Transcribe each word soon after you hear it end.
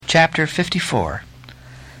Chapter 54.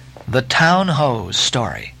 The Town Ho's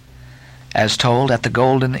Story, as told at the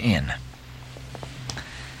Golden Inn.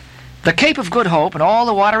 The Cape of Good Hope and all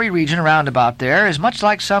the watery region around about there is much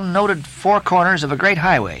like some noted four corners of a great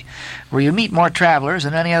highway, where you meet more travelers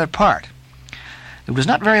than any other part. It was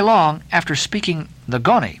not very long after speaking the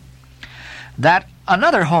Goni that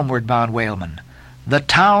another homeward-bound whaleman, the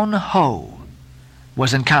Town Ho,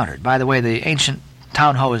 was encountered. By the way, the ancient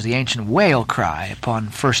Town Ho is the ancient whale cry upon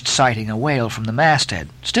first sighting a whale from the masthead,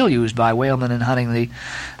 still used by whalemen in hunting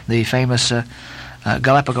the famous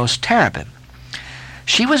Galapagos terrapin.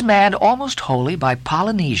 She was manned almost wholly by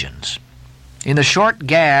Polynesians. In the short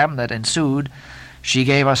gam that ensued, she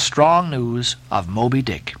gave us strong news of Moby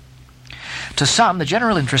Dick. To some, the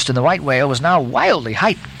general interest in the white whale was now wildly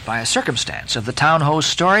heightened by a circumstance of the Town Ho's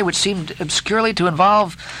story which seemed obscurely to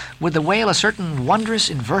involve with the whale a certain wondrous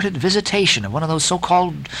inverted visitation of one of those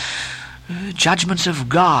so-called judgments of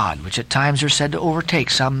God which at times are said to overtake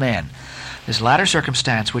some men. This latter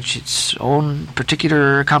circumstance, which its own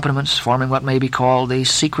particular accompaniments forming what may be called the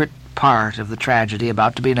secret part of the tragedy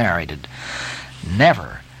about to be narrated,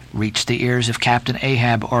 never reached the ears of Captain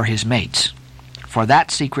Ahab or his mates. For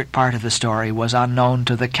that secret part of the story was unknown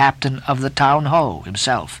to the captain of the Town Ho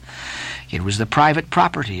himself. It was the private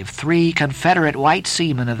property of 3 Confederate white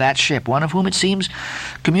seamen of that ship, one of whom, it seems,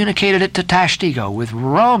 communicated it to Tashtego with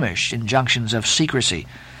Romish injunctions of secrecy.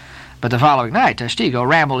 But the following night Tashtego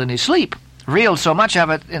rambled in his sleep, reeled so much of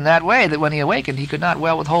it in that way that when he awakened he could not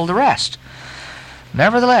well withhold the rest.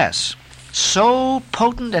 Nevertheless, so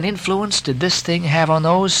potent an influence did this thing have on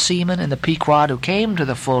those seamen in the Pequod who came to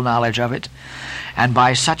the full knowledge of it, and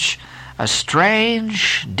by such a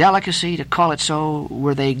strange delicacy, to call it so,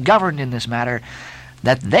 were they governed in this matter,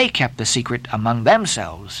 that they kept the secret among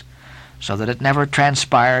themselves, so that it never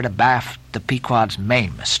transpired abaft the Pequod's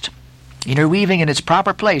mainmast. Interweaving in its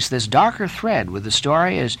proper place this darker thread with the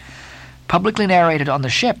story is publicly narrated on the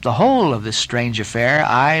ship. The whole of this strange affair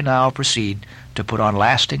I now proceed to put on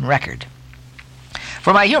lasting record.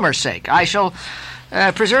 For my humor's sake, I shall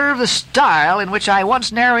preserve the style in which I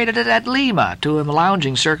once narrated it at Lima to a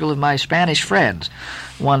lounging circle of my Spanish friends,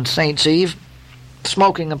 one Saint's Eve,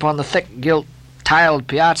 smoking upon the thick gilt tiled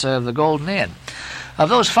piazza of the Golden Inn. Of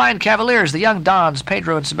those fine cavaliers, the young Dons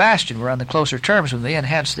Pedro and Sebastian were on the closer terms with me, and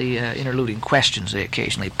hence the interluding questions they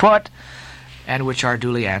occasionally put, and which are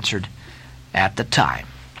duly answered at the time.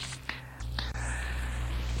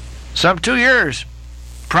 Some 2 years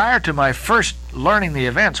prior to my first learning the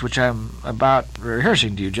events which I'm about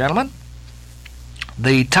rehearsing to you, gentlemen,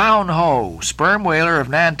 the Town Ho, sperm whaler of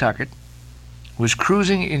Nantucket, was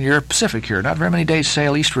cruising in your Pacific here, not very many days'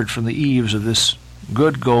 sail eastward from the eaves of this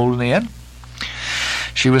good Golden Inn.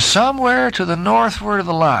 She was somewhere to the northward of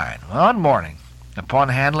the line. One morning, upon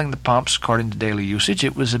handling the pumps according to daily usage,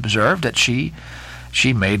 it was observed that she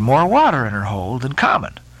made more water in her hold than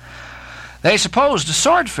common. They supposed a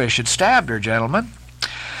swordfish had stabbed her, gentlemen,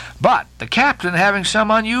 but the captain, having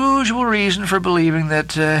some unusual reason for believing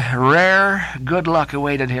that rare good luck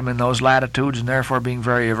awaited him in those latitudes, and therefore being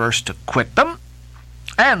very averse to quit them,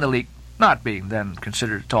 and the leak not being then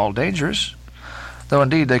considered at all dangerous, though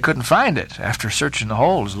indeed they couldn't find it after searching the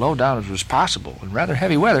hold as low down as was possible in rather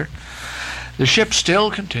heavy weather, the ship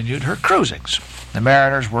still continued her cruisings, the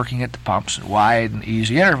mariners working at the pumps at wide and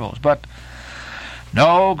easy intervals. But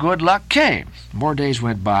no good luck came. More days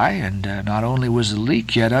went by, and not only was the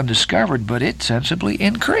leak yet undiscovered, but it sensibly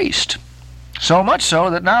increased. So much so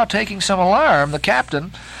that now, taking some alarm, the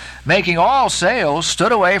captain, making all sails,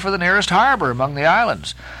 stood away for the nearest harbor among the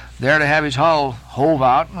islands, there to have his hull hove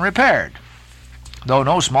out and repaired. Though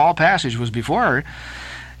no small passage was before her,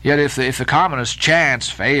 yet if the commonest chance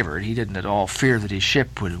favored, he didn't at all fear that his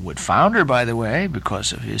ship would founder by the way, because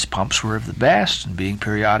his pumps were of the best, and being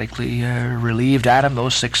periodically relieved at him,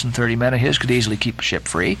 those 36 men of his could easily keep a ship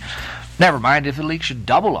free. Never mind if the leak should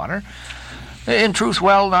double on her. In truth,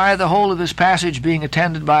 well nigh the whole of this passage being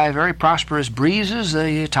attended by very prosperous breezes,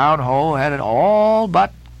 the Town Ho had it all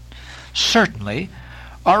but certainly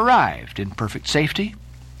arrived in perfect safety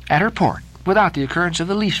at her port, without the occurrence of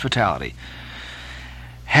the least fatality,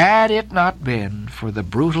 had it not been for the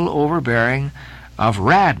brutal overbearing of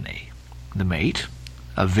Radney, the mate,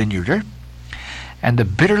 a vineyarder, and the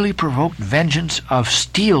bitterly provoked vengeance of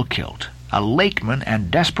Steelkilt, a lakeman and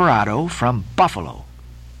desperado from Buffalo.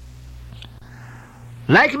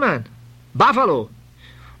 Lakeman? Buffalo?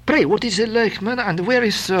 Pray, what is a lakeman, and where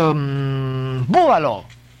is, Buffalo?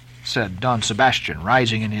 Said Don Sebastian,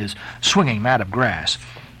 rising in his swinging mat of grass.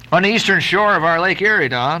 On the eastern shore of our Lake Erie,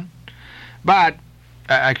 Don. But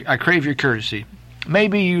I crave your courtesy.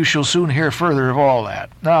 Maybe you shall soon hear further of all that.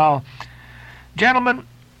 Now, gentlemen,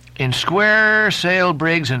 in square sail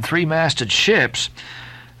brigs and three-masted ships,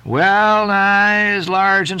 well nigh as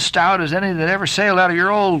large and stout as any that ever sailed out of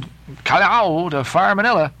your old Callao to far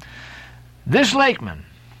Manila. This Lakeman,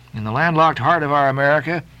 in the landlocked heart of our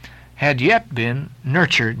America, had yet been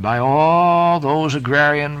nurtured by all those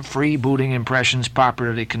agrarian, freebooting impressions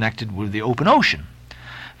popularly connected with the open ocean.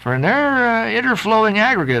 For in their interflowing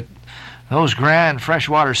aggregate, those grand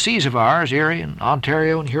freshwater seas of ours, Erie and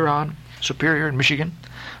Ontario and Huron, Superior and Michigan,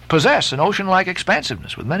 possess an ocean-like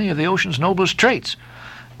expansiveness with many of the ocean's noblest traits,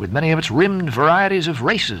 with many of its rimmed varieties of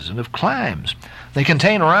races and of climes. They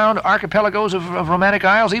contain round archipelagos of romantic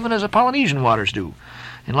isles, even as the Polynesian waters do,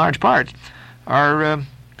 in large part, are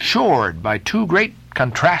shored by two great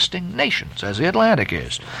contrasting nations, as the Atlantic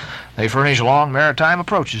is. They furnish long maritime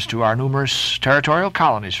approaches to our numerous territorial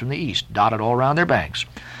colonies from the east, dotted all round their banks.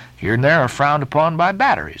 Here and there are frowned upon by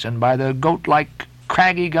batteries and by the goat-like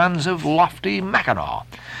craggy guns of lofty Mackinaw.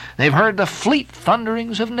 They've heard the fleet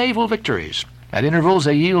thunderings of naval victories. At intervals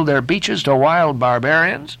they yield their beaches to wild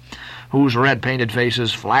barbarians, whose red-painted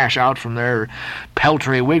faces flash out from their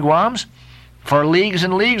peltry wigwams. For leagues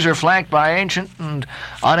and leagues are flanked by ancient and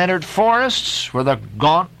unentered forests, where the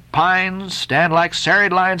gaunt pines stand like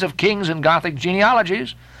serried lines of kings and Gothic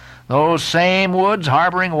genealogies, those same woods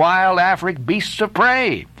harboring wild Afric beasts of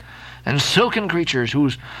prey, and silken creatures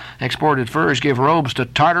whose exported furs give robes to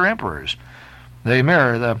Tartar emperors. They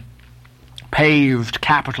mirror the paved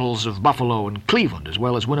capitals of Buffalo and Cleveland, as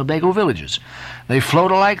well as Winnebago villages. They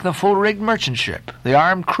float alike the full-rigged merchant ship, the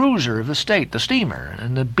armed cruiser of the state, the steamer,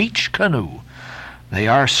 and the beach canoe. They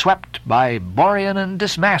are swept by borean and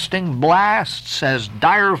dismasting blasts as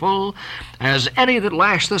direful as any that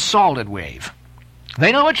lash the salted wave.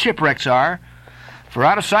 They know what shipwrecks are, for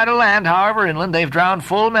out of sight of land, however inland, they've drowned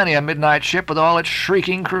full many a midnight ship with all its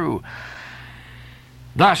shrieking crew.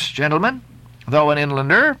 Thus, gentlemen, though an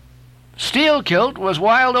inlander, Steelkilt was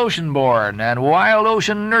wild ocean born and wild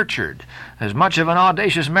ocean nurtured, as much of an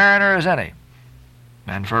audacious mariner as any.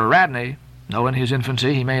 And for Radney, though in his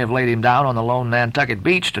infancy he may have laid him down on the lone Nantucket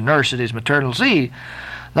beach to nurse at his maternal sea,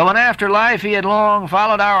 though in after life he had long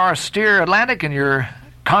followed our austere Atlantic and your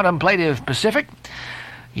contemplative Pacific,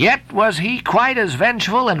 yet was he quite as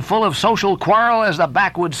vengeful and full of social quarrel as the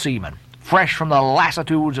backwoods seaman, fresh from the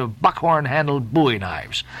lassitudes of buckhorn-handled bowie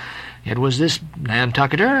knives. Yet was this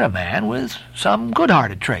Nantucketer a man with some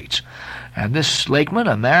good-hearted traits, and this Lakeman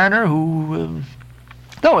a mariner who,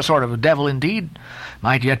 though a sort of a devil indeed,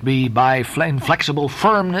 might yet be by inflexible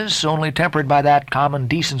firmness, only tempered by that common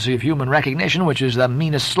decency of human recognition which is the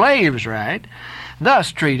meanest slave's right.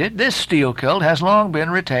 Thus treated, this Steelkilt has long been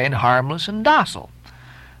retained harmless and docile.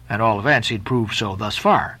 At all events, he'd proved so thus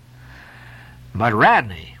far. But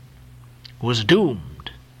Radney was doomed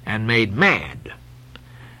and made mad.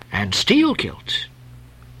 And Steelkilt...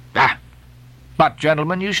 But,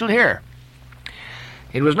 gentlemen, you shall hear.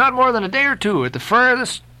 It was not more than a day or two at the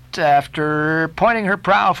furthest after pointing her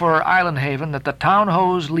prow for Island Haven that the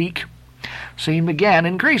town-hose leak seemed again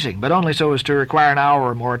increasing, but only so as to require an hour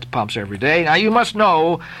or more at the pumps every day. Now, you must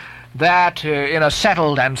know that in a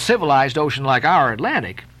settled and civilized ocean like our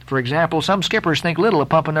Atlantic, for example, some skippers think little of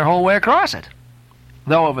pumping their whole way across it.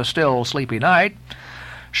 Though of a still sleepy night,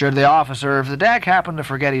 should the officer of the deck happen to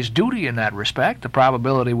forget his duty in that respect, the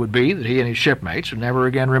probability would be that he and his shipmates would never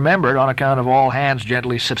again remember it on account of all hands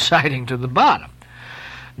gently subsiding to the bottom.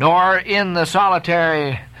 Nor in the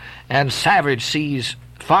solitary and savage seas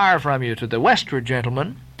far from you to the westward,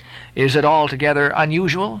 gentlemen, is it altogether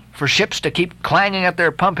unusual for ships to keep clanging at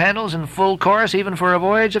their pump handles in full chorus even for a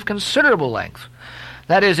voyage of considerable length.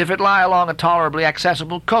 That is, if it lie along a tolerably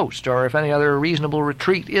accessible coast, or if any other reasonable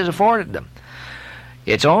retreat is afforded them.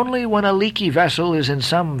 It's only when a leaky vessel is in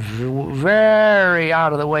some very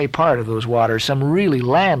out-of-the-way part of those waters, some really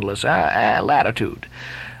landless latitude,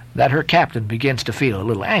 that her captain begins to feel a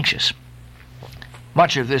little anxious.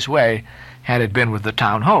 Much of this way had it been with the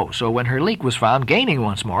town-ho, so when her leak was found gaining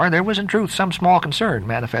once more, there was in truth some small concern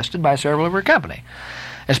manifested by several of her company,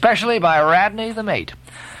 especially by Radney the mate.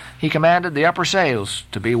 He commanded the upper sails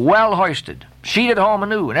to be well hoisted, sheeted home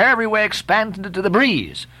anew, and every way expanded to the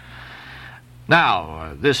breeze.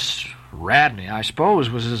 Now, this Radney, I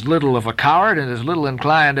suppose, was as little of a coward and as little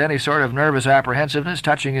inclined to any sort of nervous apprehensiveness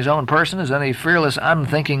touching his own person as any fearless,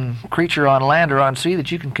 unthinking creature on land or on sea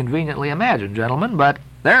that you can conveniently imagine, gentlemen. But,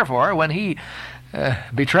 therefore, when he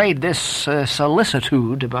betrayed this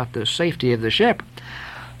solicitude about the safety of the ship,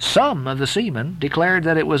 some of the seamen declared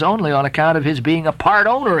that it was only on account of his being a part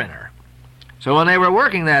owner in her. So when they were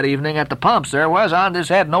working that evening at the pumps, there was on this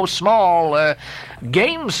head no small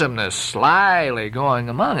gamesomeness slyly going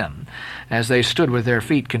among them, as they stood with their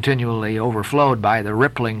feet continually overflowed by the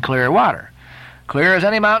rippling clear water. Clear as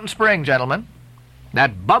any mountain spring, gentlemen.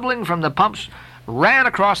 That bubbling from the pumps ran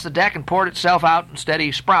across the deck and poured itself out in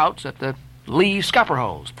steady sprouts at the lee scupper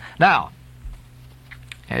holes. Now,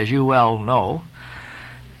 as you well know,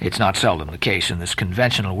 it's not seldom the case in this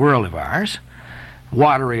conventional world of ours,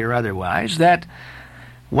 watery or otherwise, that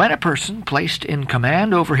when a person placed in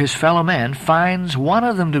command over his fellow men finds one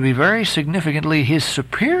of them to be very significantly his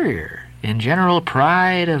superior in general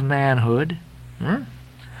pride of manhood,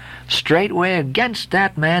 straightway against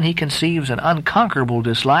that man he conceives an unconquerable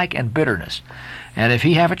dislike and bitterness, and if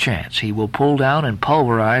he have a chance, he will pull down and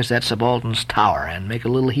pulverize that subaltern's tower and make a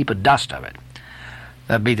little heap of dust of it.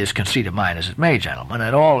 Be this conceit of mine as it may, gentlemen,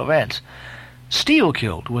 at all events,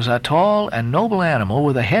 Steelkilt was a tall and noble animal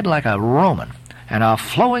with a head like a Roman, and a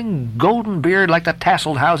flowing golden beard like the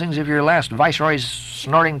tasseled housings of your last viceroy's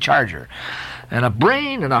snorting charger, and a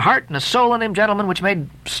brain and a heart and a soul in him, gentlemen, which made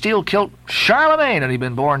Steelkilt Charlemagne had he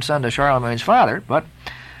been born son to Charlemagne's father. But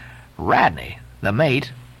Radney, the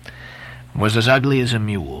mate, was as ugly as a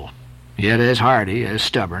mule, yet as hardy, as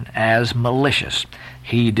stubborn, as malicious.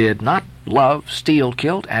 He did not love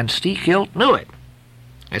Steelkilt, and Steelkilt knew it.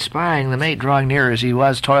 Espying the mate drawing near as he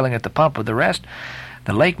was, toiling at the pump with the rest,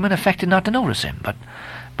 the lakeman affected not to notice him, but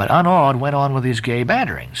unawed went on with his gay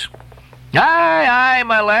banterings. "Aye, aye,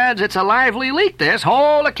 my lads, it's a lively leak, this.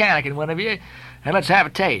 Hold a cannikin, one of you, and let's have a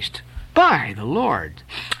taste. By the Lord,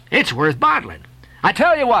 it's worth bottling. I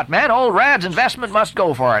tell you what, man, old Rad's investment must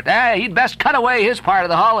go for it. He'd best cut away his part of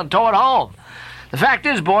the hull and tow it home. The fact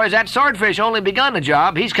is, boys, that swordfish only begun the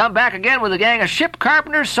job. He's come back again with a gang of ship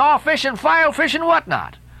carpenters, sawfish and filefish and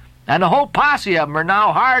whatnot. And the whole posse of 'em are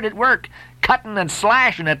now hard at work, cutting and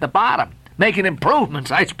slashing at the bottom, making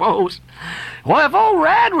improvements, I suppose. Well, if old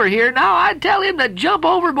Rad were here now, I'd tell him to jump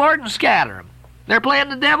overboard and scatter 'em. They're playing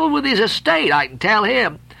the devil with his estate, I can tell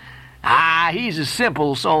him. He's a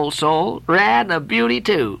simple soul, Rad, and a beauty,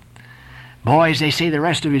 too. Boys, they say the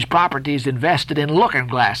rest of his property's invested in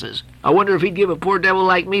looking-glasses. I wonder if he'd give a poor devil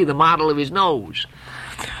like me the model of his nose."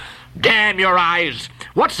 "Damn your eyes!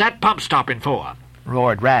 What's that pump stopping for?"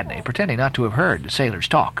 roared Radney, pretending not to have heard the sailor's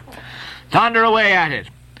talk. "Thunder away at it."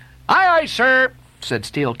 "Aye, aye, sir," said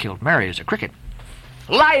Steelkilt, merry as a cricket.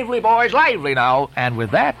 "Lively, boys, lively now!" And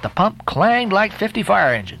with that, the pump clanged like 50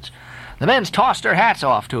 fire engines. The men tossed their hats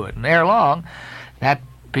off to it, and ere long, that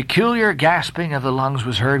peculiar gasping of the lungs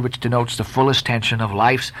was heard which denotes the fullest tension of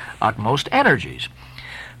life's utmost energies.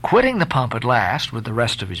 Quitting the pump at last with the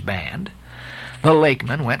rest of his band, the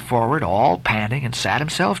lakeman went forward all panting and sat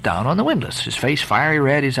himself down on the windlass, his face fiery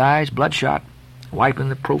red, his eyes bloodshot, wiping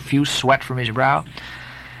the profuse sweat from his brow.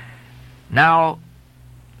 Now,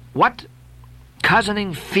 what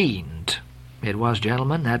cozening fiend it was,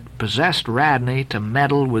 gentlemen, that possessed Radney to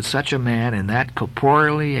meddle with such a man in that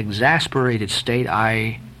corporeally exasperated state,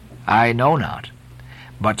 I know not.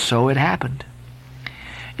 But so it happened.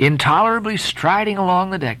 Intolerably striding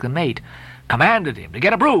along the deck, the mate commanded him to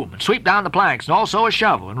get a broom and sweep down the planks, and also a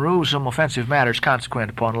shovel, and remove some offensive matters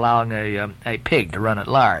consequent upon allowing a pig to run at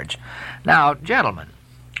large. Now, gentlemen,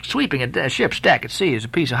 sweeping a ship's deck at sea is a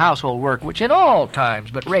piece of household work which, in all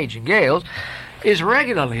times but raging gales, is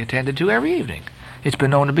regularly attended to every evening. It's been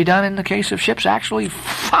known to be done in the case of ships actually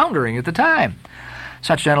foundering at the time.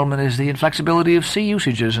 Such, gentlemen, is the inflexibility of sea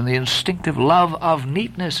usages and the instinctive love of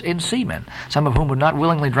neatness in seamen, some of whom would not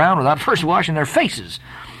willingly drown without first washing their faces.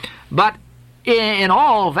 But in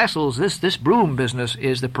all vessels, this broom business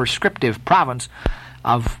is the prescriptive province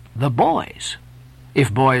of the boys,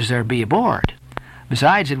 if boys there be aboard.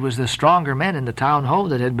 Besides, it was the stronger men in the town-ho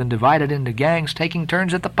that had been divided into gangs taking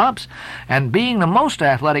turns at the pumps, and being the most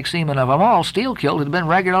athletic seaman of them all, Steelkilt had been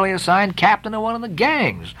regularly assigned captain of one of the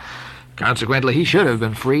gangs. Consequently, he should have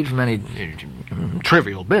been freed from any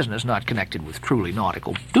trivial business not connected with truly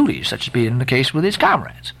nautical duties, such as being the case with his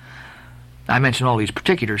comrades. I mention all these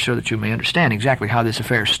particulars so that you may understand exactly how this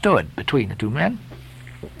affair stood between the two men.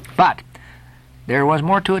 But there was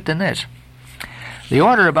more to it than this. The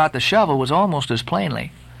order about the shovel was almost as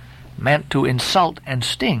plainly meant to insult and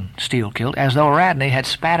sting Steelkilt as though Radney had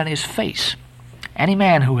spat in his face. Any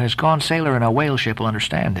man who has gone sailor in a whale ship will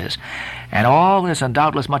understand this, and all this and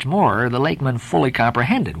doubtless much more the lakeman fully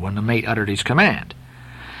comprehended when the mate uttered his command.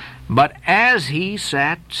 But as he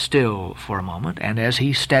sat still for a moment, and as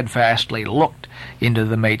he steadfastly looked into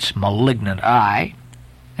the mate's malignant eye,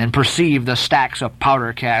 and perceived the stacks of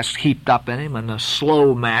powder casks heaped up in him and the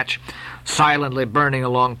slow match silently burning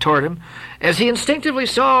along toward him, as he instinctively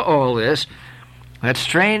saw all this, that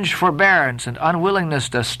strange forbearance and unwillingness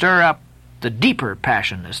to stir up the deeper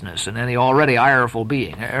passionlessness in any already ireful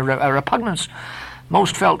being, a repugnance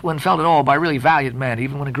most felt when felt at all by really valiant men,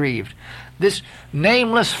 even when aggrieved. This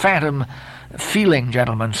nameless phantom feeling,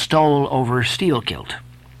 gentlemen, stole over Steelkilt.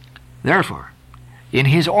 Therefore, in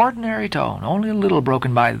his ordinary tone, only a little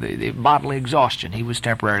broken by the bodily exhaustion he was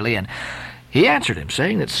temporarily in, he answered him,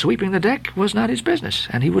 saying that sweeping the deck was not his business,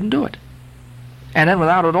 and he wouldn't do it. And then,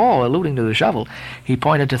 without at all alluding to the shovel, he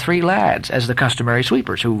pointed to 3 lads as the customary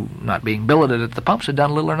sweepers, who, not being billeted at the pumps, had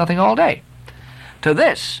done little or nothing all day. To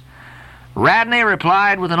this, Radney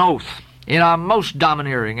replied with an oath, in a most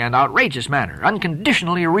domineering and outrageous manner,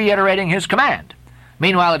 unconditionally reiterating his command,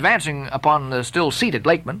 meanwhile advancing upon the still-seated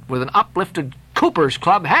Lakeman with an uplifted Cooper's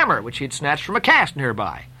Club hammer, which he had snatched from a cask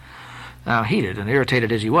nearby. Now, heated and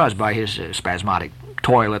irritated as he was by his spasmodic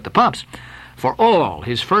toil at the pumps, for all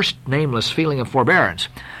his first nameless feeling of forbearance,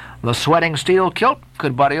 the sweating Steelkilt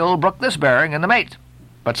could but ill brook this bearing in the mate.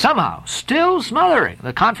 But somehow, still smothering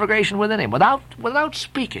the conflagration within him, without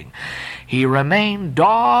speaking, he remained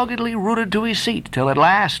doggedly rooted to his seat, till at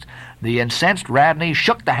last the incensed Radney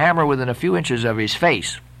shook the hammer within a few inches of his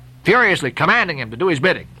face, furiously commanding him to do his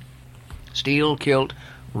bidding. Steelkilt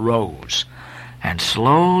rose, and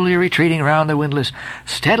slowly retreating round the windlass,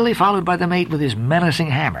 steadily followed by the mate with his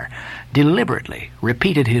menacing hammer, deliberately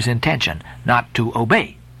repeated his intention not to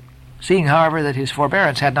obey. Seeing, however, that his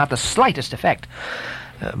forbearance had not the slightest effect,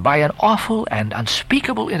 by an awful and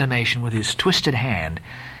unspeakable intimation with his twisted hand,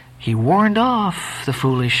 he warned off the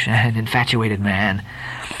foolish and infatuated man.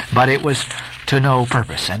 But it was to no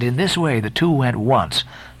purpose, and in this way the two went once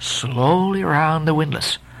slowly round the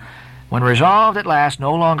windlass, when resolved at last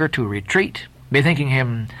no longer to retreat, bethinking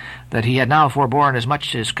him that he had now forborne as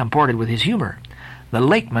much as comported with his humour. The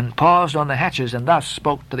Lakeman paused on the hatches and thus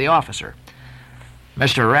spoke to the officer.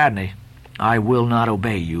 "Mr. Radney, I will not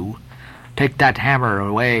obey you. Take that hammer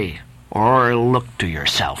away, or look to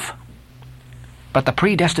yourself." But the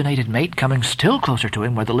predestinated mate, coming still closer to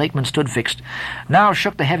him where the Lakeman stood fixed, now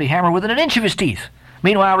shook the heavy hammer within an inch of his teeth,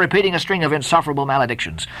 meanwhile repeating a string of insufferable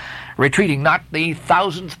maledictions, retreating not the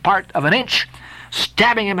 1,000th part of an inch,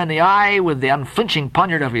 stabbing him in the eye with the unflinching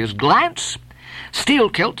poniard of his glance.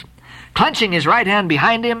 Steelkilt, clenching his right hand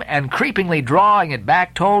behind him and creepingly drawing it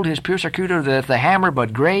back, told his persecutor that if the hammer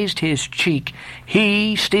but grazed his cheek,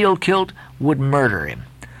 he, Steelkilt, would murder him.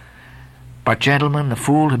 But, gentlemen, the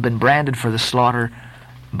fool had been branded for the slaughter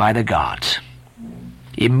by the gods.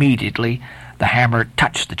 Immediately, the hammer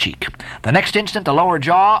touched the cheek. The next instant, the lower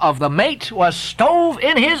jaw of the mate was stove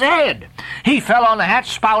in his head. He fell on the hatch,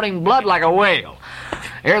 spouting blood like a whale.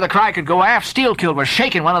 Ere the cry could go aft, Steelkilt was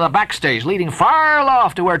shaking one of the backstays, leading far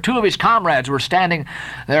aloft to where 2 of his comrades were standing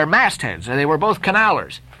their mastheads. They were both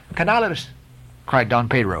canalers. "Canalers," cried Don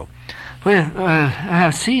Pedro. "Well, I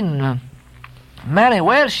have seen many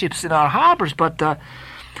whale ships in our harbors, but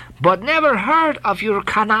never heard of your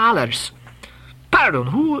canalers.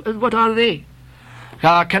 Pardon, what are they?"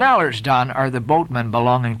 Canalers, Don, are the boatmen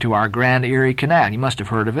belonging to our Grand Erie Canal. You must have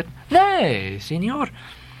heard of it. "Nay, senor.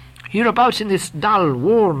 Hereabouts in this dull,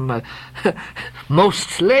 warm,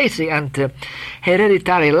 most lazy and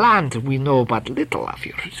hereditary land we know but little of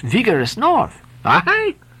your vigorous north."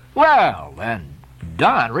 "Aye? Well, then,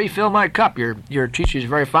 Don, refill my cup. Your teach is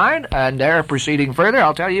very fine, and ere proceeding further,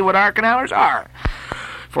 I'll tell you what our canalers are,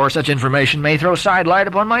 for such information may throw sidelight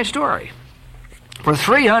upon my story. For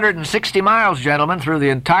 360 miles, gentlemen, through the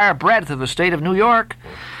entire breadth of the state of New York,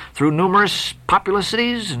 through numerous populous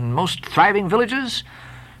cities and most thriving villages,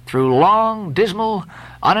 through long, dismal,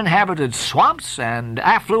 uninhabited swamps and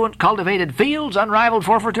affluent cultivated fields unrivaled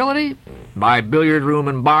for fertility, by billiard room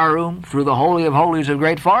and bar room, through the holy of holies of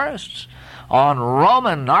great forests, on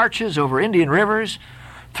Roman arches over Indian rivers,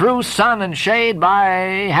 through sun and shade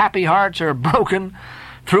by happy hearts or broken,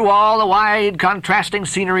 through all the wide contrasting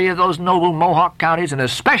scenery of those noble Mohawk counties, and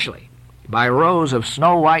especially by rows of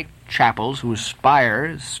snow-white chapels whose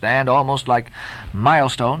spires stand almost like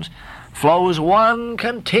milestones, flows one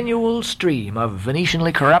continual stream of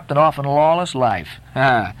Venetianly corrupt and often lawless life.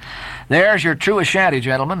 There's your true Ashanti,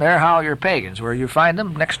 gentlemen. They're how your pagans, where you find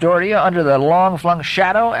them, next door to you, under the long-flung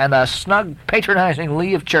shadow and the snug, patronizing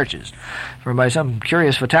lee of churches. For by some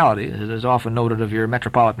curious fatality, it is often noted of your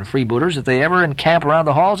metropolitan freebooters that they ever encamp around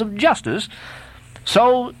the halls of justice,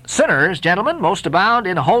 so sinners, gentlemen, most abound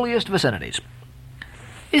in holiest vicinities.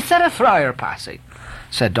 "Is that a friar passing?"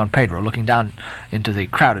 said Don Pedro, looking down into the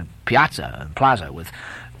crowded piazza and plaza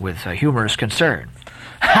with humorous concern.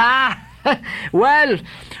 "Ha! Well,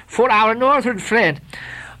 for our northern friend,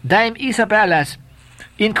 Dame Isabella's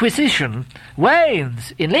Inquisition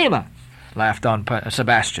wanes in Lima," laughed Don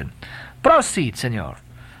Sebastian. "Proceed, senor."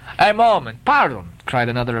 "A moment, pardon," cried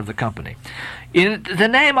another of the company. "In the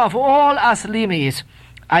name of all us Limis,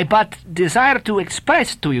 I but desire to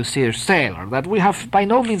express to you, sir sailor, that we have by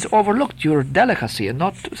no means overlooked your delicacy in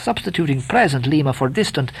not substituting present Lima for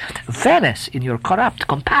distant Venice in your corrupt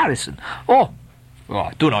comparison. Oh,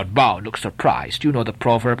 do not bow and look surprised. You know the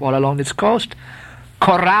proverb all along this coast.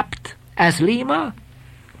 Corrupt as Lima?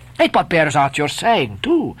 It but bears out your saying,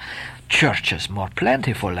 too. Churches more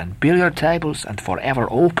plentiful and billiard tables and forever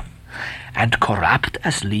open. And corrupt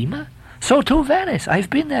as Lima? So too Venice. I've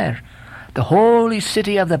been there. The holy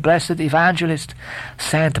city of the blessed evangelist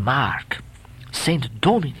Saint Mark, Saint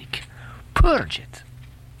Dominic. Purge it.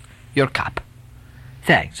 Your cup.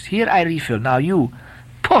 Thanks. Here I refill. Now you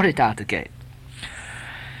pour it out again.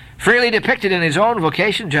 Freely depicted in his own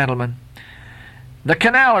vocation, gentlemen. The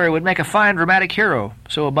canaler would make a fine dramatic hero,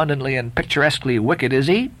 so abundantly and picturesquely wicked is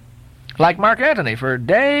he. Like Mark Antony, for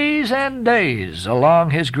days and days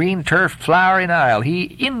along his green turfed flowery Nile he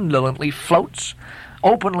indolently floats,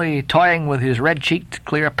 openly toying with his red-cheeked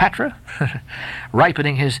Cleopatra,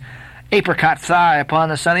 ripening his apricot thigh upon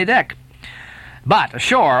the sunny deck. But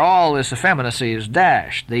ashore all this effeminacy is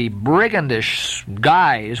dashed. The brigandish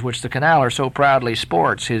guise which the canaler so proudly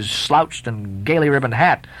sports, his slouched and gaily ribboned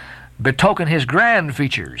hat, betoken his grand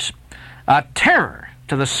features, a terror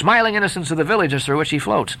to the smiling innocence of the villages through which he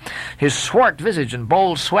floats. His swart visage and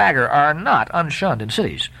bold swagger are not unshunned in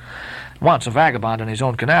cities. Once a vagabond in his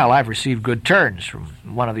own canal, I've received good turns from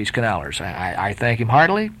one of these canalers. I thank him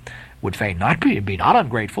heartily. Would fain not be not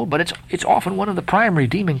ungrateful, but it's often one of the prime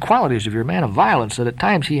redeeming qualities of your man of violence that at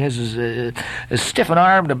times he has as stiff an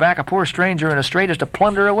arm to back a poor stranger in a strait as to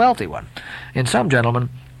plunder a wealthy one. In some gentlemen,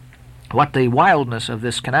 what the wildness of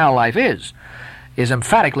this canal life is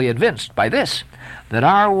emphatically evinced by this, that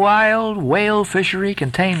our wild whale fishery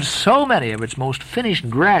contains so many of its most finished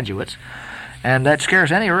graduates, and that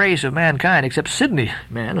scarce any race of mankind except Sydney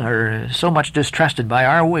men are so much distrusted by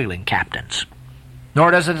our whaling captains.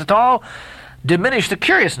 Nor does it at all diminish the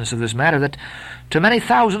curiousness of this matter that to many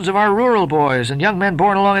thousands of our rural boys and young men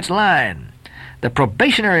born along its line, the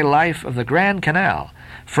probationary life of the Grand Canal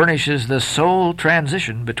furnishes the sole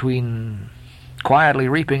transition between quietly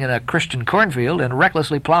reaping in a Christian cornfield and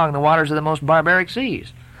recklessly plowing the waters of the most barbaric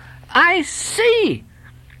seas. I see,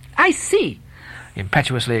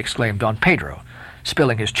 impetuously exclaimed Don Pedro,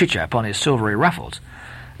 spilling his chicha upon his silvery ruffles.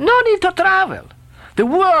 No need to travel. The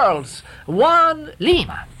world's one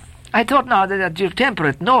Lima. I thought now that at your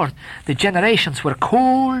temperate north the generations were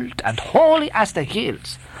cold and holy as the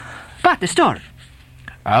hills. But the story.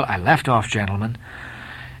 Well, I left off, gentlemen,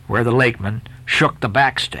 where the lakeman shook the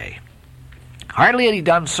backstay. Hardly had he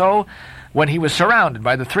done so when he was surrounded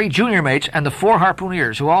by the 3 junior mates and the 4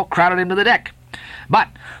 harpooneers, who all crowded him to the deck. But,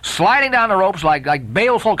 sliding down the ropes like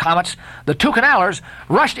baleful comets, the 2 canalers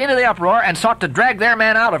rushed into the uproar and sought to drag their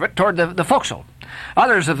man out of it toward the forecastle.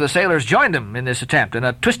 Others of the sailors joined them in this attempt, and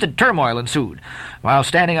a twisted turmoil ensued. While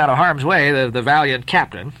standing out of harm's way, the valiant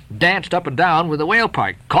captain danced up and down with the whale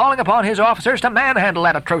pike, calling upon his officers to manhandle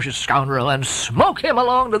that atrocious scoundrel and smoke him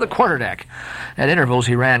along to the quarterdeck. At intervals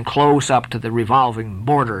he ran close up to the revolving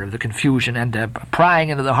border of the confusion, and prying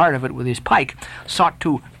into the heart of it with his pike, sought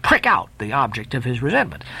to prick out the object of his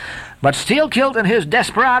resentment. But Steelkilt and his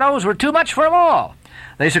desperadoes were too much for them all.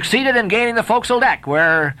 They succeeded in gaining the forecastle deck,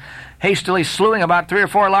 where, hastily slewing about 3 or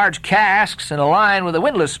 4 large casks in a line with the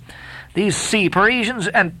windlass, these sea Parisians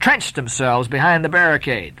entrenched themselves behind the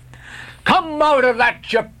barricade. "Come out of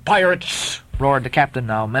that, you pirates!" roared the captain,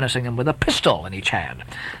 now menacing them with a pistol in each hand,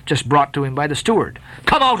 just brought to him by the steward.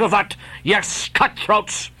 "Come out of that, you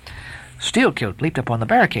cutthroats!" Steelkilt leaped upon the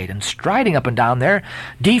barricade, and striding up and down there,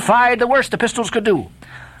 defied the worst the pistols could do,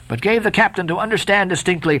 but gave the captain to understand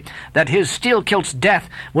distinctly that his Steelkilt's death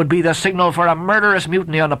would be the signal for a murderous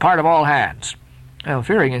mutiny on the part of all hands. Well,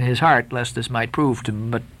 fearing in his heart lest this might prove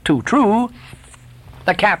but too true,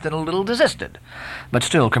 the captain a little desisted, but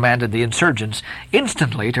still commanded the insurgents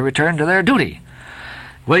instantly to return to their duty.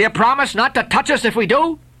 "Will you promise not to touch us if we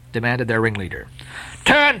do?" demanded their ringleader.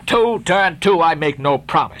 Turn to, I make no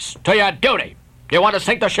promise. To your duty. You want to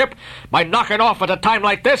sink the ship by knocking off at a time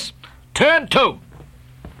like this? Turn to."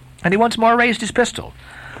 And he once more raised his pistol.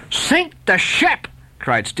 "Sink the ship!"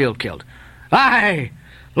 cried Steelkilt. "Aye,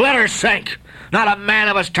 let her sink. Not a man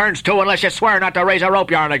of us turns to unless you swear not to raise a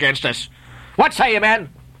rope yarn against us. What say you, men?"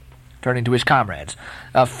 Turning to his comrades.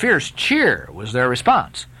 A fierce cheer was their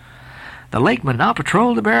response. The lakeman now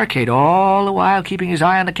patrolled the barricade, all the while keeping his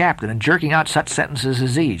eye on the captain and jerking out such sentences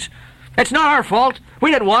as these. "It's not our fault.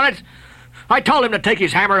 We didn't want it. I told him to take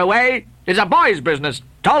his hammer away. It's a boy's business.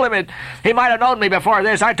 Told him he might have known me before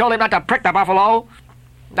this. I told him not to prick the buffalo.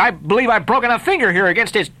 I believe I've broken a finger here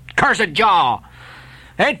against his cursed jaw.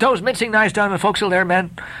 Ain't those mincing knives down in the forecastle there,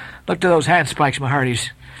 men? Look to those handspikes, my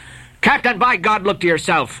hearties. Captain, by God, look to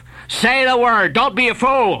yourself. Say the word. Don't be a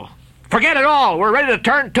fool. Forget it all. We're ready to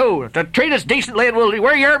turn to. To treat us decently, and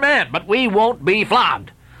we're your men, but we won't be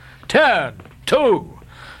flogged. Turn to.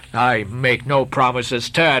 I make no promises.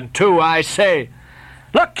 Turn to, I say.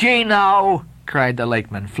 Look ye now, cried the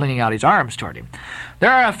lakeman, flinging out his arms toward him.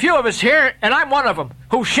 There are a few of us here, and I'm one of them,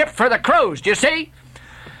 who shipped for the cruise, d'ye see?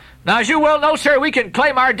 Now, as you well know, sir, we can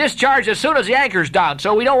claim our discharge as soon as the anchor's down,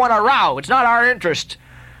 so we don't want a row. It's not our interest.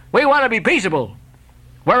 We want to be peaceable.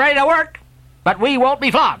 We're ready to work, but we won't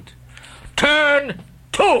be flogged. Turn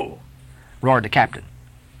to, roared the captain.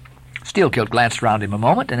 Steelkilt glanced round him a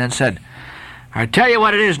moment and then said, I tell you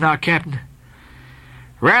what it is now, Captain.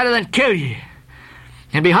 Rather than kill ye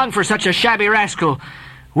and be hung for such a shabby rascal,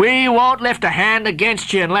 we won't lift a hand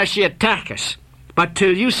against you unless you attack us. But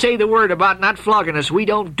till you say the word about not flogging us, we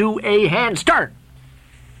don't do a hand's turn.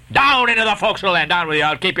 Down into the forecastle, then. Down with you.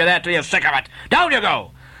 I'll keep you there till you're sick of it. Down you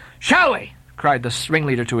go. Shall we? Cried the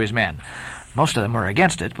ringleader to his men. Most of them were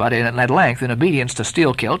against it, but at length, in obedience to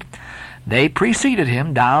Steelkilt, they preceded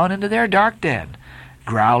him down into their dark den,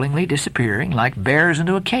 growlingly disappearing like bears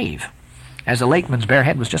into a cave. As the lakeman's bare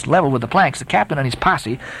head was just level with the planks, the captain and his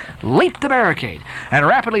posse leaped the barricade, and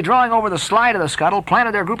rapidly drawing over the slide of the scuttle,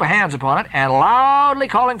 planted their group of hands upon it, and loudly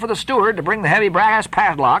calling for the steward to bring the heavy brass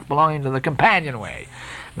padlock belonging to the companionway.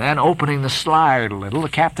 Then, opening the slide a little, the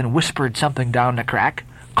captain whispered something down the crack,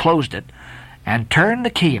 closed it, and turned the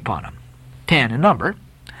key upon them, 10 in number,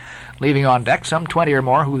 leaving on deck some 20 or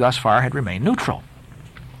more who thus far had remained neutral.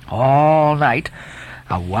 All night,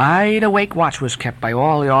 a wide-awake watch was kept by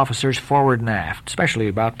all the officers forward and aft, especially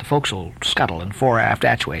about the forecastle scuttle and fore-aft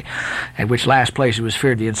hatchway, at which last place it was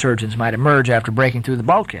feared the insurgents might emerge after breaking through the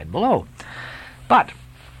bulkhead below. But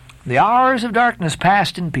the hours of darkness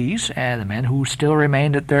passed in peace, and the men who still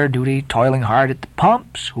remained at their duty, toiling hard at the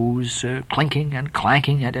pumps, whose clinking and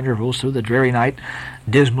clanking at intervals through the dreary night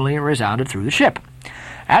dismally resounded through the ship.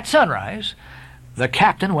 At sunrise, the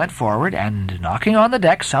captain went forward and, knocking on the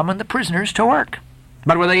deck, summoned the prisoners to work.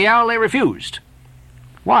 But with a yell they refused.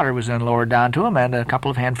 Water was then lowered down to them, and a couple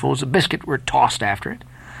of handfuls of biscuit were tossed after it.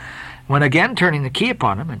 When again turning the key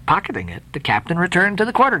upon him and pocketing it, the captain returned to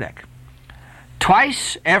the quarterdeck.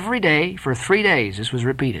 Twice every day for 3 days this was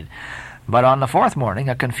repeated. But on the fourth morning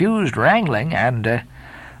a confused wrangling and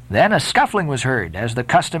then a scuffling was heard as the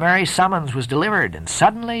customary summons was delivered, and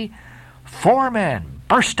suddenly 4 men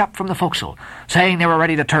burst up from the forecastle, saying they were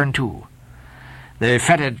ready to turn to. The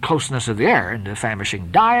fetid closeness of the air and the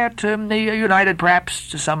famishing diet, united perhaps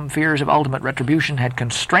to some fears of ultimate retribution, had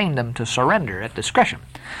constrained them to surrender at discretion.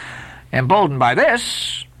 Emboldened by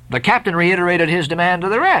this, the captain reiterated his demand to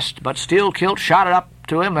the rest, but Steelkilt shouted up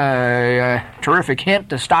to him a terrific hint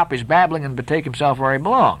to stop his babbling and betake himself where he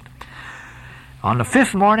belonged. On the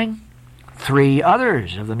 5th morning, 3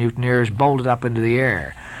 others of the mutineers bolted up into the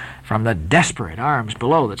air from the desperate arms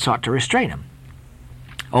below that sought to restrain him.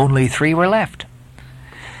 Only 3 were left.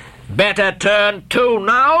 "Better turn to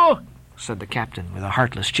now," said the captain with a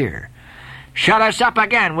heartless cheer. "Shut us up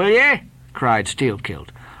again, will ye?" cried Steelkilt.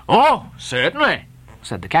 "Oh, certainly,"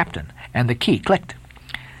 said the captain, and the key clicked.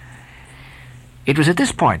 It was at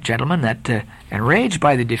this point, gentlemen, that, enraged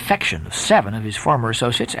by the defection of 7 of his former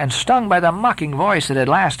associates, and stung by the mocking voice that at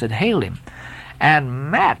last had hailed him, and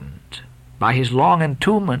maddened by his long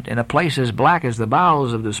entombment in a place as black as the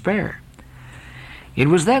bowels of despair, it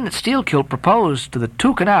was then that Steelkilt proposed to the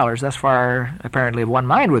 2 Canallers, thus far apparently of one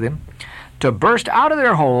mind with him, to burst out of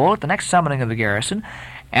their hole at the next summoning of the garrison,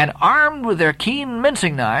 and armed with their keen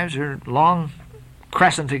mincing knives, or long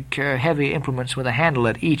crescentic heavy implements with a handle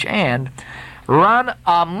at each end, run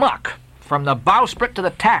amuck from the bowsprit to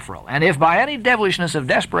the taffrail, and if by any devilishness of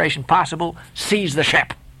desperation possible, seize the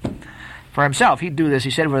ship. For himself, he'd do this, he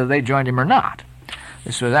said, whether they joined him or not.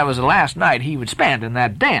 That was the last night he would spend in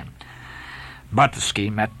that den. But the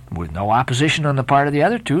scheme met with no opposition on the part of the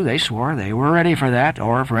other 2. They swore they were ready for that,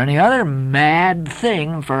 or for any other mad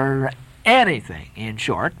thing, for anything, in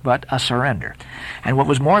short, but a surrender. And what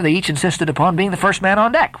was more, they each insisted upon being the first man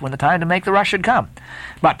on deck when the time to make the rush should come.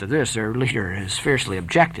 But to this their leader has fiercely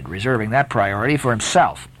objected, reserving that priority for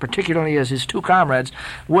himself, particularly as his 2 comrades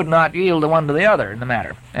would not yield the one to the other in the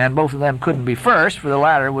matter, and both of them couldn't be first, for the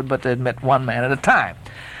latter would but admit 1 man at a time.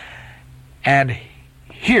 And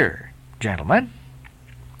here, gentlemen,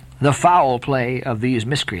 the foul play of these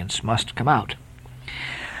miscreants must come out.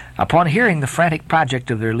 Upon hearing the frantic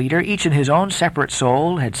project of their leader, each in his own separate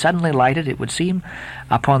soul had suddenly lighted, it would seem,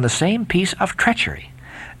 upon the same piece of treachery,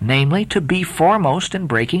 namely, to be foremost in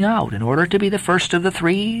breaking out, in order to be the first of the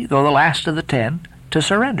 3, though the last of the 10, to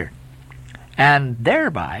surrender, and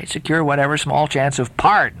thereby secure whatever small chance of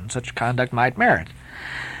pardon such conduct might merit.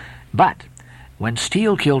 But when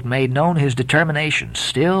Steelkilt made known his determination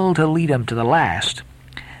still to lead him to the last,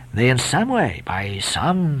 they in some way, by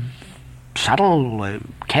some subtle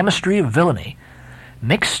chemistry of villainy,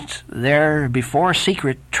 mixed their before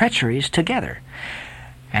secret treacheries together,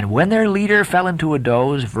 and when their leader fell into a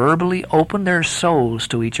doze, verbally opened their souls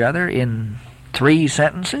to each other in 3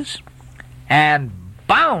 sentences, and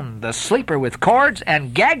bound the sleeper with cords,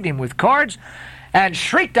 and gagged him with cords, and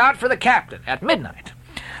shrieked out for the captain at midnight.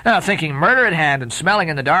 Now, thinking murder at hand and smelling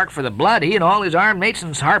in the dark for the blood, he and all his armed mates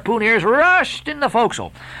and harpooneers rushed in the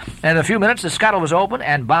forecastle. And in a few minutes the scuttle was open,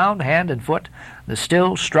 and bound hand and foot, the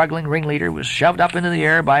still struggling ringleader was shoved up into the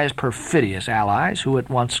air by his perfidious allies, who at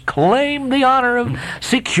once claimed the honor of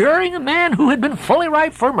securing a man who had been fully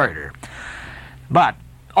ripe for murder. But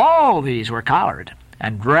all these were collared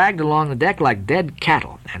and dragged along the deck like dead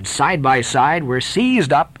cattle, and side by side were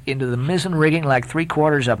seized up into the mizzen rigging like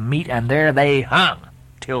 3/4 of meat, and there they hung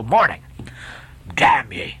till morning.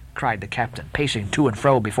 "Damn ye," cried the captain, pacing to and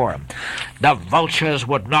fro before him. "The vultures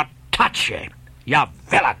would not touch ye, ye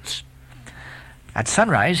villains." At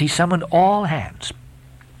sunrise he summoned all hands,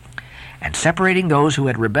 and separating those who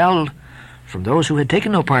had rebelled from those who had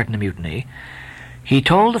taken no part in the mutiny, he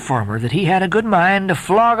told the former that he had a good mind to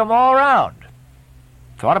flog 'em all round.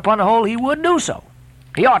 Thought upon the whole he would do so.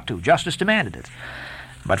 He ought to, justice demanded it.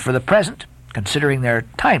 But for the present, considering their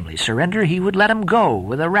timely surrender, he would let 'em go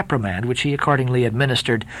with a reprimand which he accordingly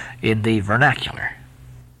administered in the vernacular.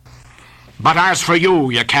 "But as for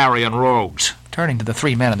you, ye carrion rogues," turning to the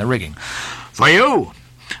 3 men in the rigging, "for you,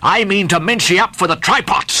 I mean to mince ye up for the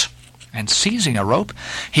tripods." And seizing a rope,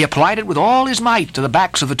 he applied it with all his might to the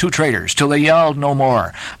backs of the 2 traitors, till they yelled no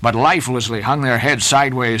more, but lifelessly hung their heads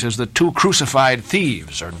sideways as the 2 crucified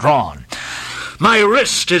thieves are drawn. "My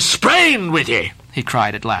wrist is sprained with ye," he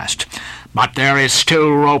cried at last, "but there is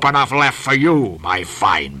still rope enough left for you, my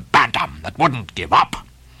fine bantam that wouldn't give up.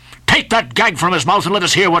 Take that gag from his mouth and let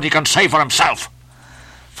us hear what he can say for himself."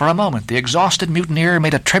 For a moment the exhausted mutineer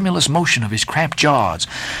made a tremulous motion of his cramped jaws,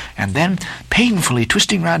 and then, painfully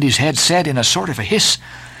twisting round his head, said in a sort of a hiss,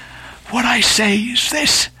 "What I say is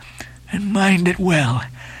this, and mind it well.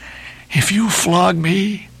 If you flog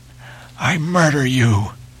me, I murder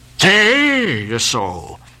you." "See,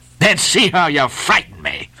 so. Then see how you frighten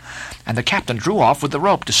me." And the captain drew off with the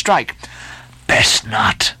rope to strike. "Best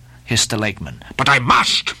not," hissed the lakeman, "but I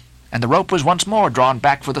must." And the rope was once more drawn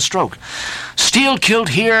back for the stroke. Steelkilt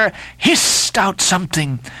here hissed out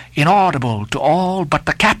something inaudible to all but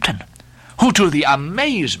the captain, who, to the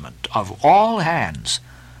amazement of all hands,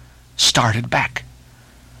 started back,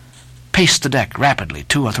 paced the deck rapidly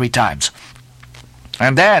 2 or 3 times,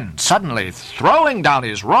 and then, suddenly throwing down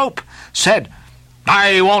his rope, said,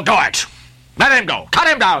 "I won't do it. Let him go. Cut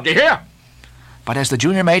him down, do you hear?" But as the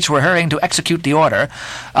junior mates were hurrying to execute the order,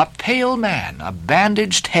 a pale man, a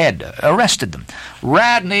bandaged head, arrested them.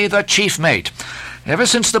 Radney, the chief mate. Ever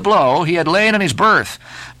since the blow, he had lain in his berth,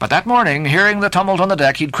 but that morning, hearing the tumult on the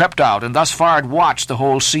deck, he'd crept out, and thus far had watched the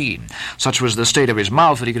whole scene. Such was the state of his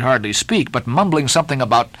mouth that he could hardly speak, but mumbling something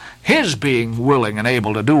about his being willing and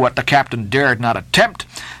able to do what the captain dared not attempt,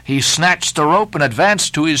 he snatched the rope and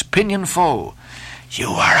advanced to his pinioned foe.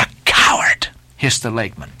 "You are a coward," hissed the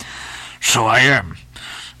lakeman. "So I am.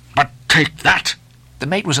 But take that." The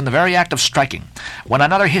mate was in the very act of striking, when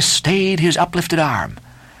another hiss stayed his uplifted arm.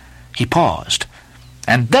 He paused,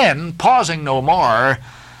 and then, pausing no more,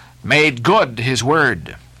 made good his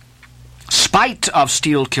word, spite of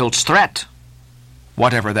Steelkilt's threat,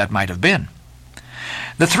 whatever that might have been.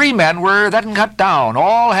 The 3 men were then cut down,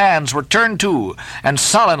 all hands were turned to, and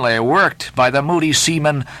sullenly worked by the moody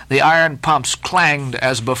seamen, the iron pumps clanged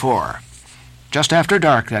as before. Just after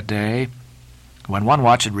dark that day, when one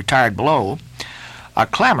watch had retired below, a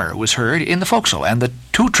clamour was heard in the forecastle, and the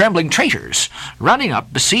 2 trembling traitors, running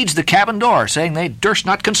up, besieged the cabin door, saying they durst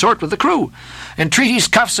not consort with the crew. Entreaties,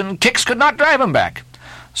 cuffs, and kicks could not drive 'em back.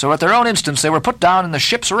 So at their own instance they were put down in the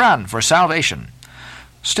ship's run for salvation.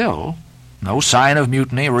 Still, no sign of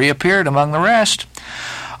mutiny reappeared among the rest.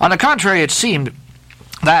 On the contrary, it seemed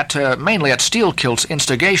that, mainly at Steelkilt's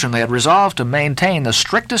instigation, they had resolved to maintain the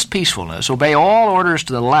strictest peacefulness, obey all orders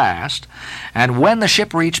to the last, and when the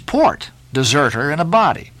ship reached port, desert her in a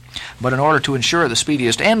body. But in order to ensure the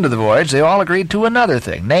speediest end of the voyage, they all agreed to another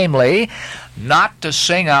thing, namely, not to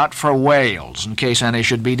sing out for whales in case any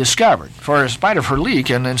should be discovered. For in spite of her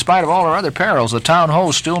leak, and in spite of all her other perils, the town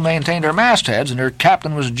host still maintained her mastheads, and her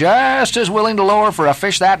captain was just as willing to lower for a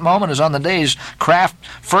fish that moment as on the days craft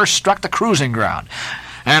first struck the cruising ground.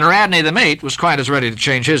 And Radney the mate was quite as ready to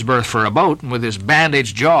change his berth for a boat, and with his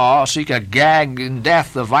bandaged jaw seek a gag in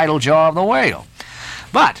death the vital jaw of the whale.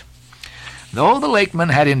 But Though the Lakemen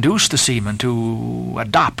had induced the seamen to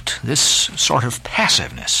adopt this sort of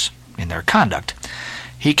passiveness in their conduct,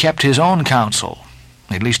 he kept his own counsel,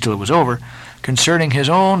 at least till it was over, concerning his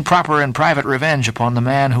own proper and private revenge upon the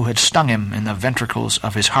man who had stung him in the ventricles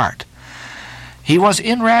of his heart. He was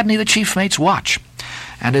in Radney the chief mate's watch,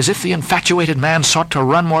 and as if the infatuated man sought to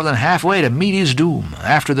run more than halfway to meet his doom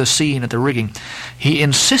after the scene at the rigging, he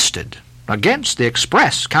insisted, against the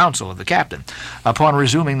express counsel of the captain, upon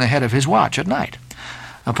resuming the head of his watch at night.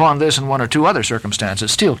 Upon this and one or two other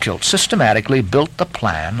circumstances, Steelkilt systematically built the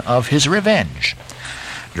plan of his revenge.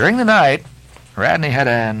 During the night, Radney had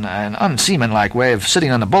an unseamanlike way of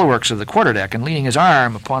sitting on the bulwarks of the quarterdeck and leaning his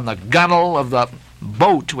arm upon the gunwale of the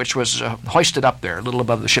boat which was hoisted up there, a little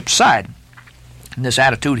above the ship's side. In this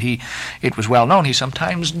attitude, it was well known, he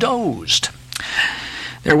sometimes dozed.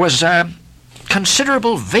 There was a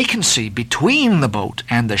considerable vacancy between the boat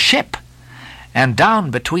and the ship, and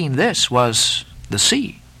down between this was the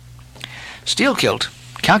sea. Steelkilt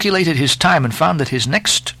calculated his time and found that his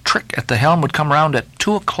next trick at the helm would come round at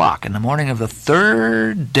 2 o'clock in the morning of the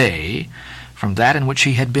third day from that in which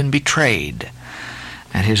he had been betrayed.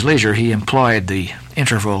 At his leisure he employed the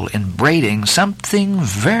interval in braiding something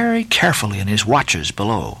very carefully in his watches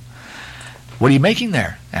below. "What are you making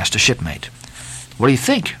there?" asked a shipmate. "What do you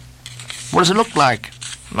think? What does it look like?"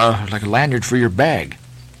 "Like a lanyard for your bag.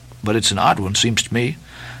 But it's an odd one, seems to me."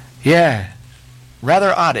 "Yeah,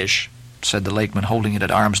 rather oddish," said the Lakeman, holding it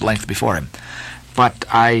at arm's length before him. "But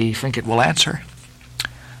I think it will answer."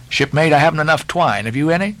 "Shipmate, I haven't enough twine. Have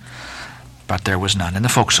you any?" But there was none in the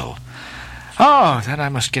forecastle. "Oh, then I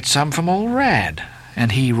must get some from old Rad."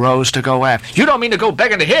 And he rose to go aft. "You don't mean to go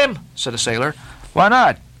begging to him?" said a sailor. "Why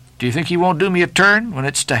not? Do you think he won't do me a turn when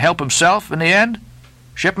it's to help himself in the end,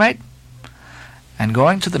 shipmate?" And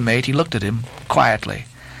going to the mate, he looked at him quietly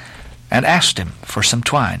and asked him for some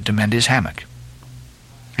twine to mend his hammock.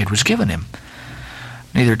 It was given him.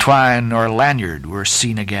 Neither twine nor lanyard were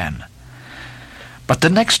seen again. But the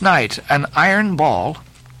next night an iron ball,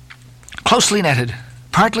 closely netted,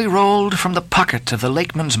 partly rolled from the pocket of the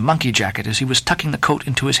Lakeman's monkey jacket as he was tucking the coat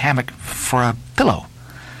into his hammock for a pillow.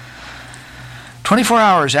 24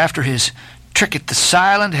 hours after his trick at the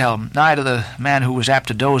silent helm, nigh to the man who was apt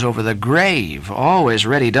to doze over the grave, always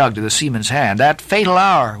ready dug to the seaman's hand, that fatal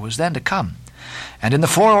hour was then to come. And in the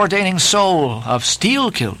foreordaining soul of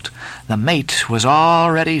Steelkilt, the mate was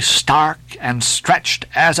already stark and stretched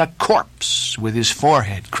as a corpse, with his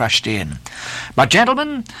forehead crushed in. But,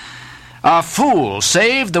 gentlemen, a fool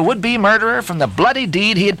saved the would-be murderer from the bloody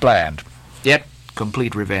deed he had planned. Yet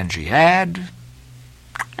complete revenge he had,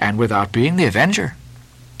 and without being the avenger.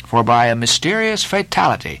 For by a mysterious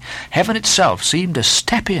fatality, heaven itself seemed to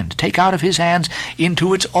step in to take out of his hands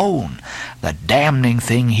into its own the damning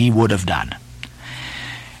thing he would have done.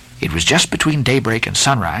 It was just between daybreak and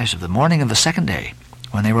sunrise of the morning of the second day,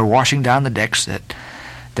 when they were washing down the decks,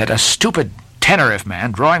 that a stupid Tenerife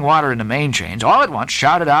man, drawing water in the main chains, all at once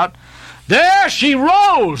shouted out, "There she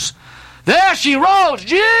rolls! There she rolls!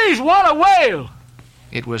 Geez, what a whale!"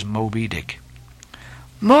 It was Moby Dick.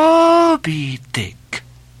 "Moby Dick!"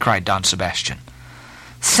 cried Don Sebastian.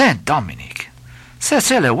 "Saint Dominic!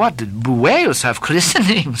 Cecilia, what did whales have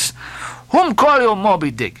christenings? Whom call you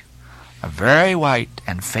Moby Dick?" "A very white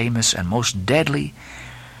and famous and most deadly,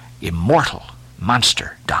 immortal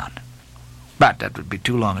monster, Don. But that would be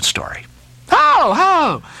too long a story."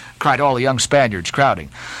 How? Cried all the young Spaniards, crowding.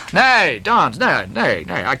 "Nay, Dons, nay,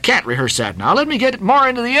 I can't rehearse that now. Let me get it more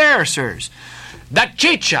into the air, sirs." The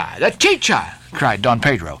chicha, cried Don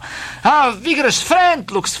Pedro. "Our vigorous friend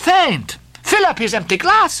looks faint. Fill up his empty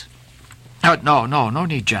glass." No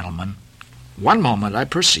need, gentlemen. One moment, I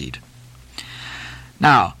proceed.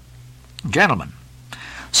 Now, gentlemen,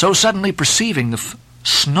 so suddenly perceiving the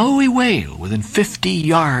snowy whale within 50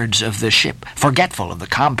 yards of the ship, forgetful of the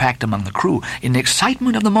compact among the crew, in the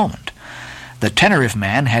excitement of the moment, the Tenerife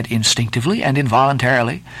man had instinctively and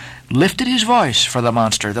involuntarily lifted his voice for the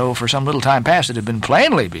monster, though for some little time past it had been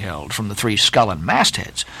plainly beheld from the 3 skull and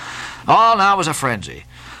mastheads. All now was a frenzy.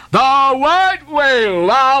 "The white whale!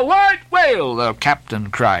 The white whale!" the captain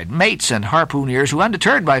cried. Mates and harpooneers, who,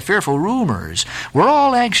 undeterred by fearful rumors, were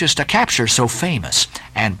all anxious to capture so famous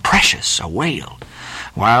and precious a whale,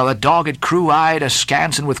 while the dogged crew eyed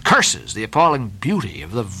askance and with curses the appalling beauty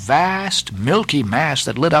of the vast milky mass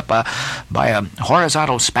that, lit up by a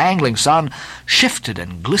horizontal spangling sun, shifted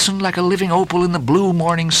and glistened like a living opal in the blue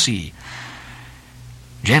morning sea.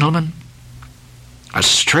 Gentlemen, a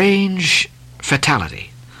strange fatality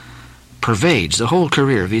pervades the whole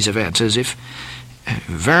career of these events, as if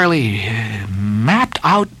verily mapped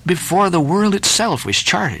out before the world itself was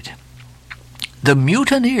charted. The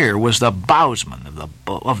mutineer was the bowsman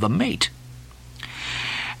of the mate.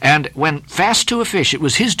 And when fast to a fish, it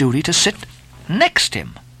was his duty to sit next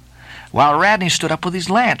him, while Radney stood up with his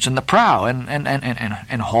lance in the prow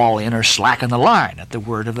and haul in or slacken the line at the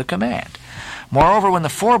word of the command. Moreover, when the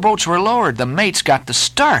 4 boats were lowered, the mates got the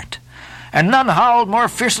start, and none howled more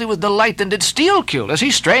fiercely with delight than did Steelkilt as he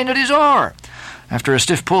strained at his oar. After a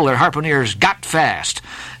stiff pull, their harpooneers got fast,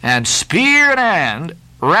 and spear in hand,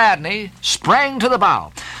 Radney sprang to the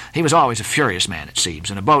bow. He was always a furious man, it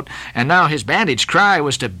seems, in a boat, and now his bandaged cry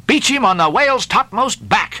was to beach him on the whale's topmost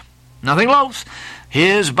back. Nothing loath,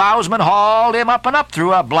 his bowsman hauled him up and up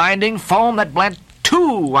through a blinding foam that blent 2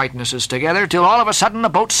 whitenesses together, till all of a sudden the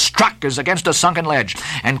boat struck as against a sunken ledge,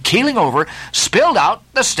 and keeling over, spilled out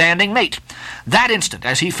the standing mate. That instant,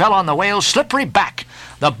 as he fell on the whale's slippery back,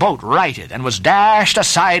 the boat righted and was dashed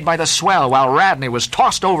aside by the swell, while Radney was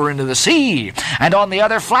tossed over into the sea and on the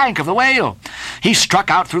other flank of the whale. He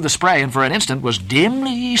struck out through the spray, and for an instant was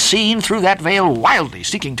dimly seen through that veil, wildly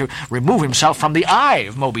seeking to remove himself from the eye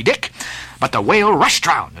of Moby Dick. But the whale rushed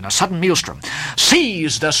round in a sudden maelstrom,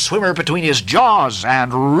 seized the swimmer between his jaws,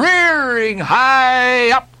 and rearing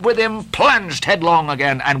high up with him, plunged headlong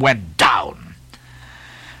again and went down.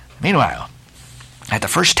 Meanwhile, at the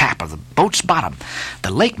first tap of the boat's bottom,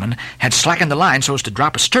 the lakeman had slackened the line so as to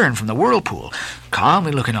drop astern from the whirlpool.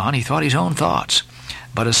 Calmly looking on, he thought his own thoughts.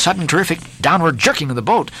 But a sudden terrific downward jerking of the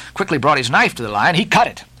boat quickly brought his knife to the line. He cut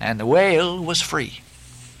it, and the whale was free.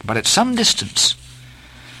 But at some distance,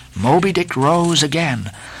 Moby Dick rose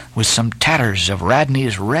again with some tatters of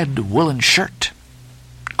Radney's red woolen shirt,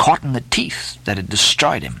 caught in the teeth that had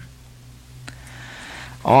destroyed him.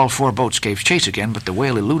 All 4 boats gave chase again, but the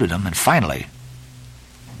whale eluded them, and finally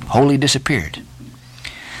wholly disappeared.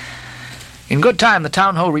 In good time the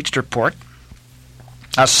Town-Ho reached her port,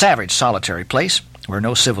 a savage, solitary place where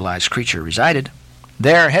no civilized creature resided.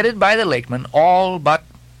 There, headed by the lakeman, all but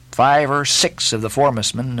 5 or 6 of the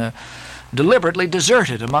foremastmen deliberately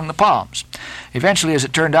deserted among the palms, eventually, as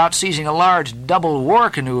it turned out, seizing a large double war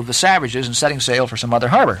canoe of the savages and setting sail for some other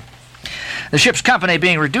harbor. The ship's company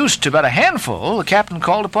being reduced to but a handful, the captain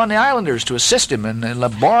called upon the islanders to assist him in the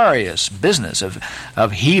laborious business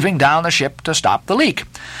of heaving down the ship to stop the leak.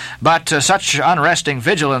 But such unresting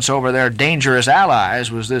vigilance over their dangerous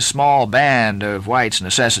allies was this small band of whites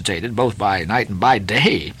necessitated, both by night and by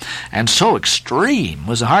day, and so extreme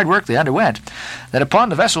was the hard work they underwent, that upon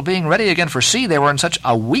the vessel being ready again for sea, they were in such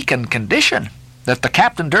a weakened condition that the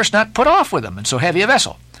captain durst not put off with them in so heavy a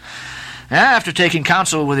vessel. After taking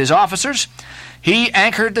counsel with his officers, he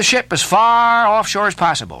anchored the ship as far offshore as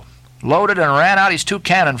possible, loaded and ran out his 2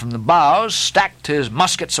 cannon from the bows, stacked his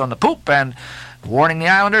muskets on the poop, and, warning the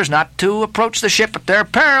islanders not to approach the ship at their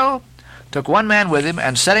peril, took 1 man with him,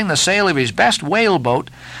 and setting the sail of his best whaleboat,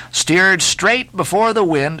 steered straight before the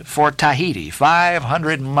wind for Tahiti,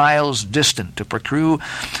 500 miles distant, to procure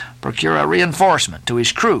a reinforcement to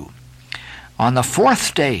his crew. On the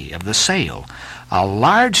 4th day of the sail, a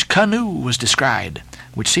large canoe was descried,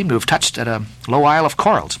 which seemed to have touched at a low isle of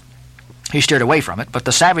corals. He steered away from it, but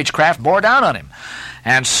the savage craft bore down on him,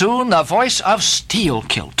 and soon the voice of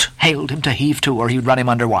Steelkilt hailed him to heave to, or he'd run him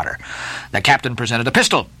under water. The captain presented a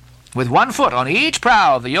pistol. With 1 foot on each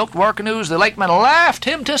prow of the yoked war canoes, the lakeman laughed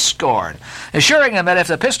him to scorn, assuring him that if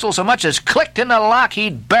the pistol so much as clicked in the lock,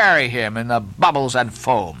 he'd bury him in the bubbles and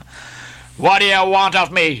foam. "What do you want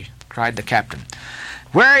of me?" cried the captain.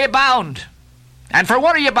 "Where are you bound? And for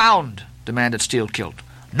what are you bound?" demanded Steelkilt.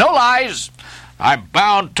 "No lies. I'm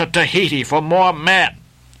bound to Tahiti for more men."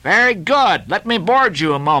 "Very good. Let me board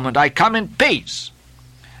you a moment. I come in peace."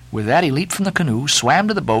 With that he leaped from the canoe, swam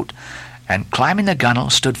to the boat, and climbing the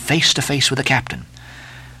gunwale, stood face to face with the captain.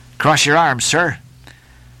 "Cross your arms, sir.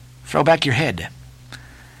 Throw back your head.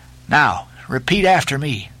 Now, repeat after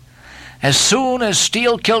me. As soon as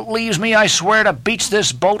Steelkilt leaves me, I swear to beach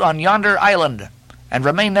this boat on yonder island, and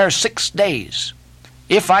remain there 6 days.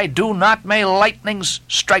 If I do not, may lightnings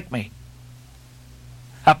strike me."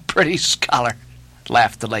 "A pretty scholar,"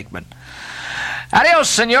 laughed the lakeman. "Adios,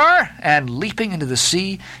 senor!" And leaping into the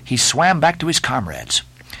sea, he swam back to his comrades.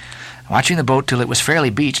 Watching the boat till it was fairly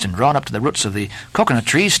beached and drawn up to the roots of the coconut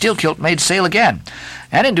trees, Steelkilt made sail again,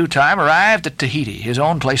 and in due time arrived at Tahiti, his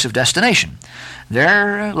own place of destination.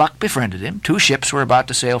 There luck befriended him. 2 ships were about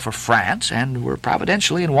to sail for France, and were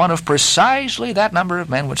providentially in one of precisely that number of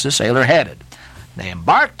men which the sailor headed. They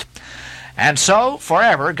embarked, and so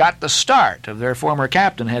forever got the start of their former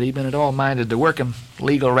captain, had he been at all minded to work him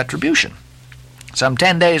legal retribution. Some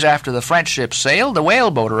 10 days after the French ship sailed, the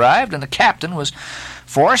whaleboat arrived, and the captain was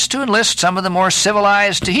forced to enlist some of the more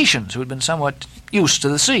civilized Tahitians who had been somewhat used to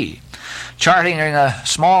the sea. Chartering a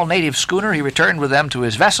small native schooner, he returned with them to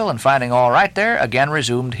his vessel, and finding all right there, again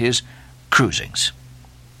resumed his cruisings.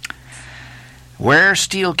 Where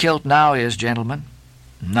Steelkilt now is, gentlemen,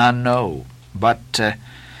 none know, but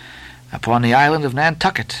upon the island of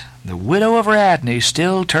Nantucket, the widow of Radney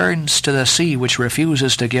still turns to the sea which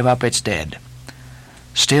refuses to give up its dead.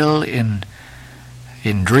 Still in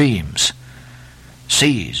dreams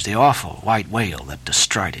sees the awful white whale that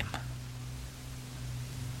destroyed him.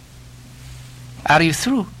 "Are you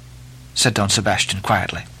through?" said Don Sebastian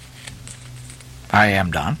quietly. "I am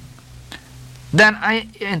done." "Then I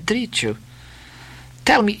entreat you,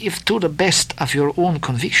 tell me if to the best of your own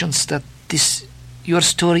convictions that your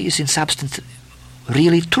story is in substance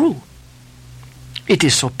really true. It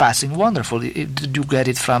is so passing wonderful. Did you get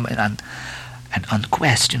it from an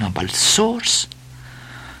unquestionable source?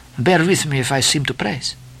 Bear with me if I seem to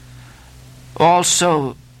praise.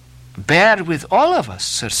 Also, bear with all of us,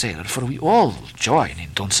 Sir Sailor, for we all join in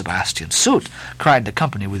Don Sebastian's suit," cried the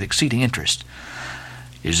company with exceeding interest.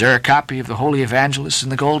 "Is there a copy of the Holy Evangelist in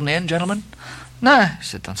the Golden Inn, gentlemen?" "No,"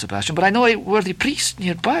 said Don Sebastian, "but I know a worthy priest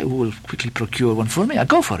nearby who will quickly procure one for me. I'll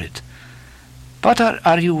go for it. But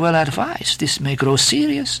are you well advised? This may grow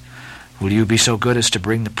serious." "Will you be so good as to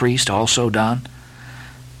bring the priest also, Don?"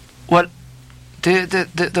 "Well,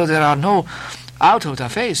 though there are no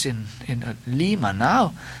auto-da-fés in Lima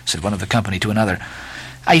now," said one of the company to another,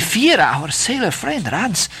 "I fear our sailor friend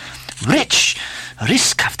runs rich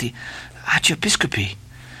risk of the archiepiscopacy.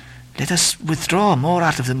 Let us withdraw more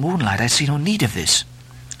out of the moonlight. I see no need of this."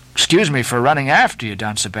 "Excuse me for running after you,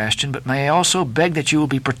 Don Sebastian, but may I also beg that you will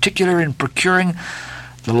be particular in procuring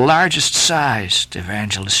the largest-sized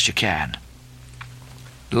evangelist you can?"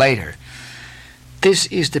 Later, "This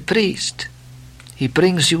is the priest. He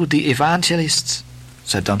brings you the evangelists,"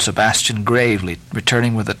 said Don Sebastian gravely,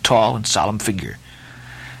 returning with a tall and solemn figure.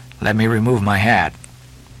 "Let me remove my hat.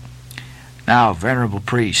 Now, venerable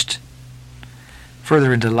priest,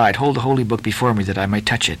 further into the light, hold the holy book before me that I may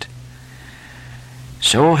touch it.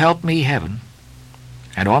 So help me heaven,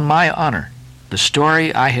 and on my honor, the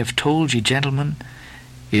story I have told you, gentlemen,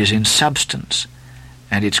 is in substance,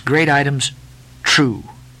 and its great items true.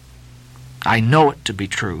 I know it to be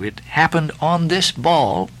true. It happened on this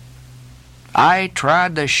ball. I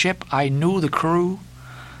tried the ship. I knew the crew.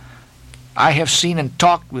 I have seen and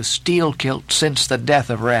talked with Steelkilt since the death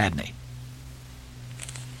of Radney.